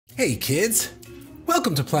Hey kids,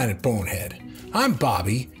 welcome to Planet Bonehead. I'm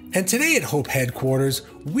Bobby, and today at Hope Headquarters,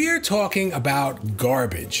 we're talking about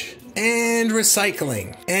garbage and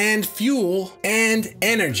recycling and fuel and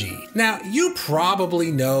energy. Now, you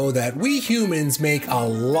probably know that we humans make a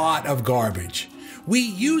lot of garbage. We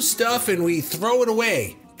use stuff and we throw it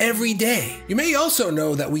away every day. You may also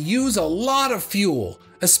know that we use a lot of fuel,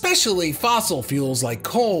 especially fossil fuels like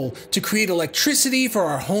coal, to create electricity for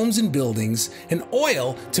our homes and buildings, and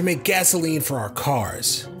oil to make gasoline for our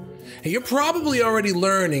cars. And you're probably already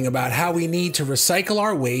learning about how we need to recycle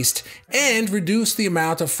our waste and reduce the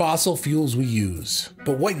amount of fossil fuels we use.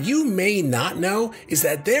 But what you may not know is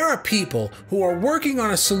that there are people who are working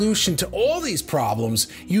on a solution to all these problems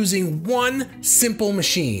using one simple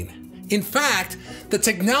machine. In fact, the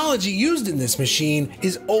technology used in this machine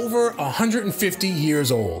is over 150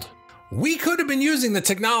 years old. We could have been using the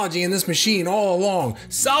technology in this machine all along,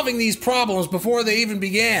 solving these problems before they even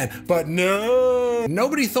began, but no,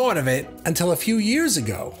 nobody thought of it until a few years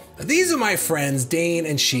ago. These are my friends Dane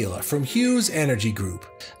and Sheila from Hughes Energy Group.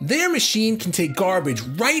 Their machine can take garbage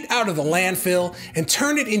right out of the landfill and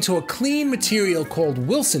turn it into a clean material called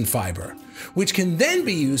Wilson fiber, which can then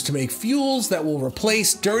be used to make fuels that will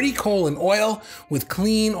replace dirty coal and oil with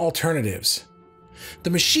clean alternatives. The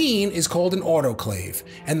machine is called an autoclave,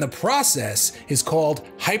 and the process is called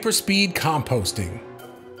hyperspeed composting.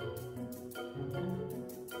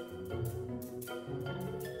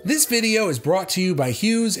 This video is brought to you by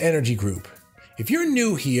Hughes Energy Group. If you're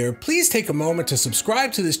new here, please take a moment to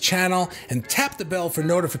subscribe to this channel and tap the bell for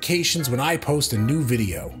notifications when I post a new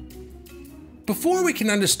video. Before we can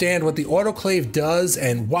understand what the autoclave does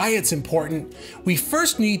and why it's important, we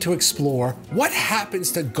first need to explore what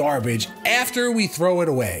happens to garbage after we throw it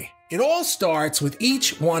away. It all starts with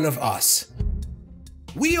each one of us.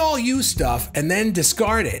 We all use stuff and then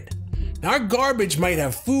discard it. Now, our garbage might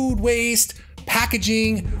have food waste,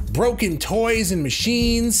 packaging, broken toys and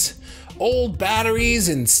machines, old batteries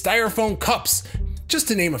and styrofoam cups, just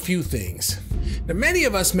to name a few things. Now, many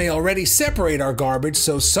of us may already separate our garbage,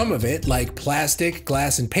 so some of it, like plastic,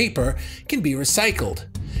 glass, and paper, can be recycled.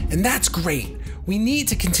 And that's great. We need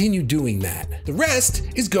to continue doing that. The rest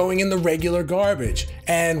is going in the regular garbage,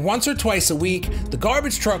 and once or twice a week, the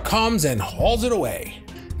garbage truck comes and hauls it away.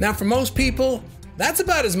 Now, for most people, that's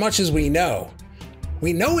about as much as we know.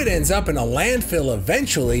 We know it ends up in a landfill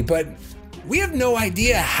eventually, but we have no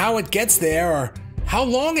idea how it gets there or how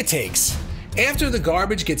long it takes. After the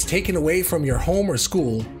garbage gets taken away from your home or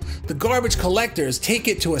school, the garbage collectors take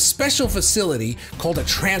it to a special facility called a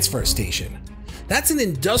transfer station. That's an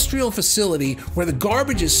industrial facility where the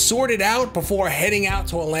garbage is sorted out before heading out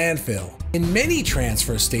to a landfill. In many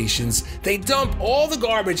transfer stations, they dump all the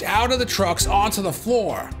garbage out of the trucks onto the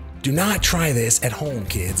floor. Do not try this at home,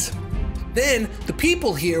 kids. Then, the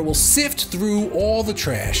people here will sift through all the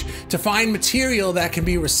trash to find material that can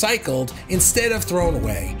be recycled instead of thrown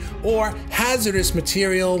away, or hazardous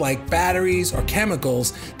material like batteries or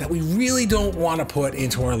chemicals that we really don't want to put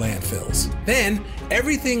into our landfills. Then,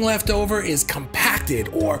 everything left over is compacted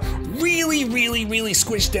or really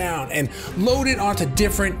squished down and loaded onto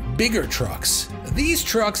different, bigger trucks. These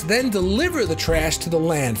trucks then deliver the trash to the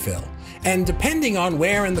landfill, and depending on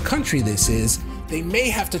where in the country this is, they may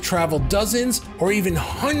have to travel dozens or even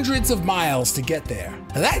hundreds of miles to get there.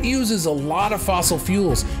 Now, that uses a lot of fossil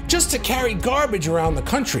fuels just to carry garbage around the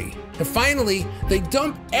country. And finally, they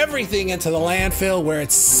dump everything into the landfill where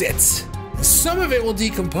it sits. Some of it will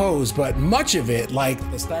decompose, but much of it, like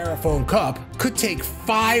the styrofoam cup, could take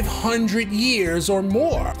 500 years or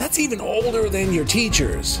more. That's even older than your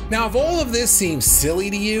teachers. Now, if all of this seems silly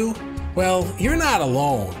to you, well, you're not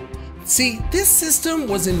alone. See, this system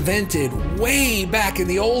was invented way back in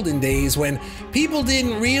the olden days when people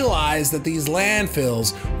didn't realize that these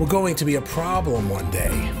landfills were going to be a problem one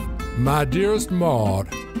day. My dearest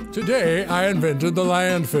Maud, today I invented the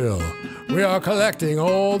landfill. We are collecting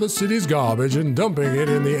all the city's garbage and dumping it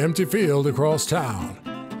in the empty field across town.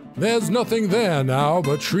 There's nothing there now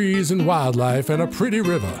but trees and wildlife and a pretty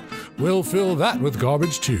river. We'll fill that with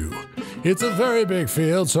garbage too. It's a very big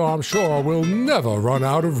field, so I'm sure we'll never run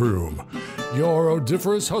out of room. Your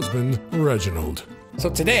odiferous husband, Reginald. So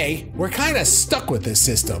today, we're kind of stuck with this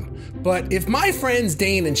system. But if my friends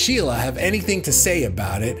Dane and Sheila have anything to say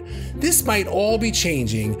about it, this might all be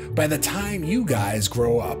changing by the time you guys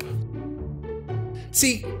grow up.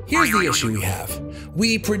 See, here's the issue we have.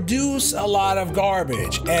 We produce a lot of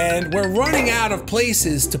garbage, and we're running out of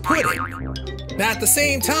places to put it. Now, at the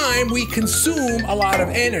same time, we consume a lot of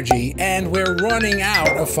energy, and we're running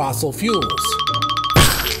out of fossil fuels.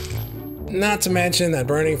 Not to mention that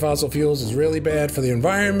burning fossil fuels is really bad for the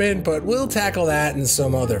environment, but we'll tackle that in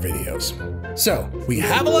some other videos. So, we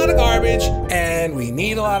have a lot of garbage, and we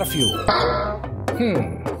need a lot of fuel.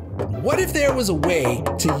 What if there was a way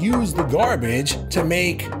to use the garbage to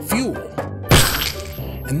make fuel?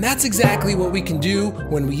 And that's exactly what we can do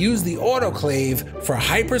when we use the autoclave for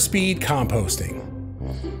hyperspeed composting.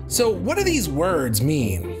 So what do these words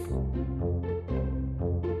mean?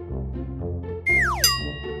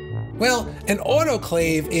 Well, an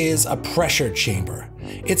autoclave is a pressure chamber.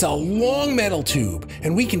 It's a long metal tube,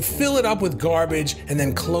 and we can fill it up with garbage and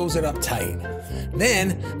then close it up tight.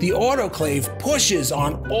 Then, the autoclave pushes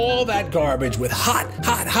on all that garbage with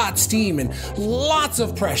hot steam and lots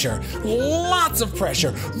of pressure,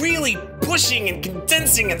 really pushing and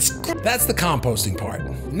condensing and That's the composting part.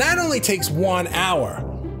 And that only takes 1 hour.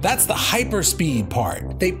 That's the hyperspeed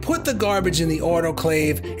part. They put the garbage in the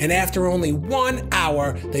autoclave, and after only 1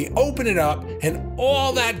 hour, they open it up, and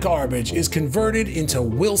all that garbage is converted into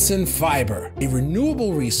Wilson fiber, a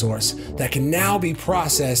renewable resource that can now be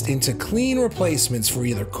processed into clean replacements for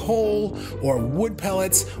either coal or wood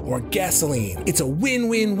pellets or gasoline. It's a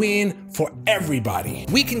win-win-win for everybody.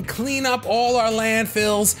 We can clean up all our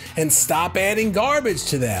landfills and stop adding garbage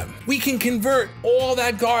to them. We can convert all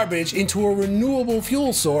that garbage into a renewable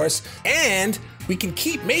fuel source, and we can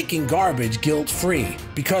keep making garbage guilt-free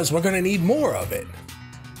because we're going to need more of it.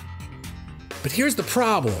 But here's the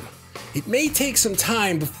problem. It may take some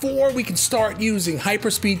time before we can start using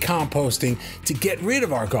hyperspeed composting to get rid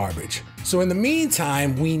of our garbage. So in the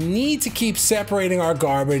meantime, we need to keep separating our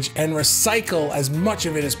garbage and recycle as much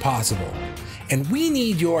of it as possible. And we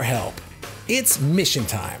need your help. It's mission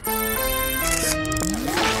time.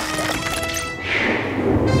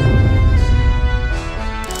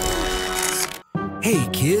 Hey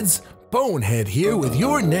kids, Bonehead here with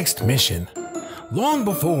your next mission. Long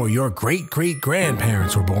before your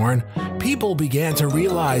great-great-grandparents were born, people began to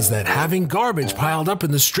realize that having garbage piled up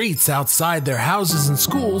in the streets outside their houses and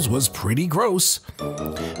schools was pretty gross.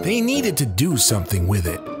 They needed to do something with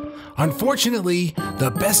it. Unfortunately,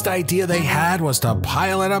 the best idea they had was to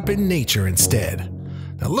pile it up in nature instead.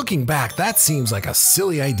 Now looking back, that seems like a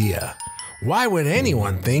silly idea. Why would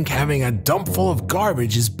anyone think having a dump full of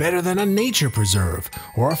garbage is better than a nature preserve,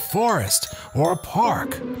 or a forest, or a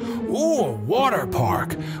park? Ooh, a water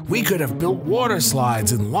park! We could have built water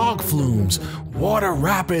slides and log flumes, water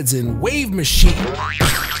rapids and wave machines.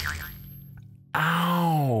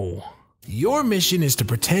 Ow! Your mission is to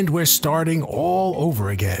pretend we're starting all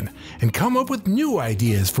over again and come up with new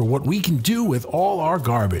ideas for what we can do with all our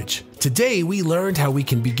garbage. Today, we learned how we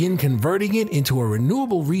can begin converting it into a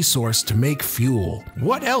renewable resource to make fuel.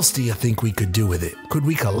 What else do you think we could do with it? Could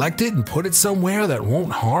we collect it and put it somewhere that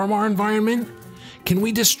won't harm our environment? Can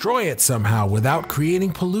we destroy it somehow without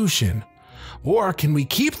creating pollution? Or can we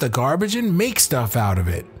keep the garbage and make stuff out of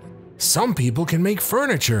it? Some people can make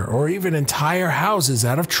furniture or even entire houses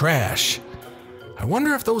out of trash. I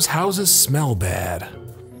wonder if those houses smell bad.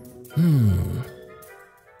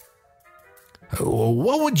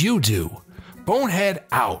 What would you do? Bonehead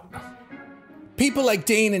out. People like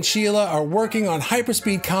Dane and Sheila are working on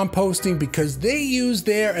hyperspeed composting because they use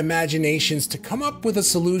their imaginations to come up with a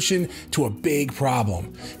solution to a big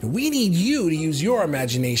problem. And we need you to use your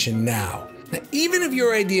imagination now. Now, even if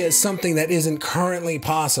your idea is something that isn't currently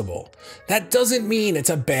possible, that doesn't mean it's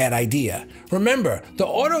a bad idea. Remember, the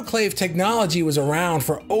autoclave technology was around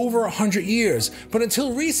for over 100 years, but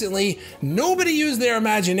until recently, nobody used their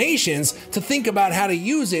imaginations to think about how to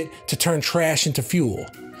use it to turn trash into fuel.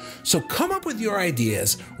 So come up with your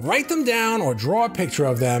ideas, write them down or draw a picture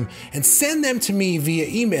of them, and send them to me via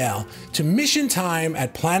email to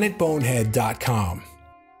missiontime@planetbonehead.com.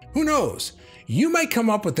 Who knows? You might come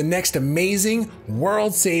up with the next amazing,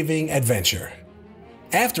 world-saving adventure.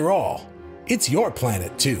 After all, it's your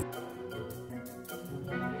planet too.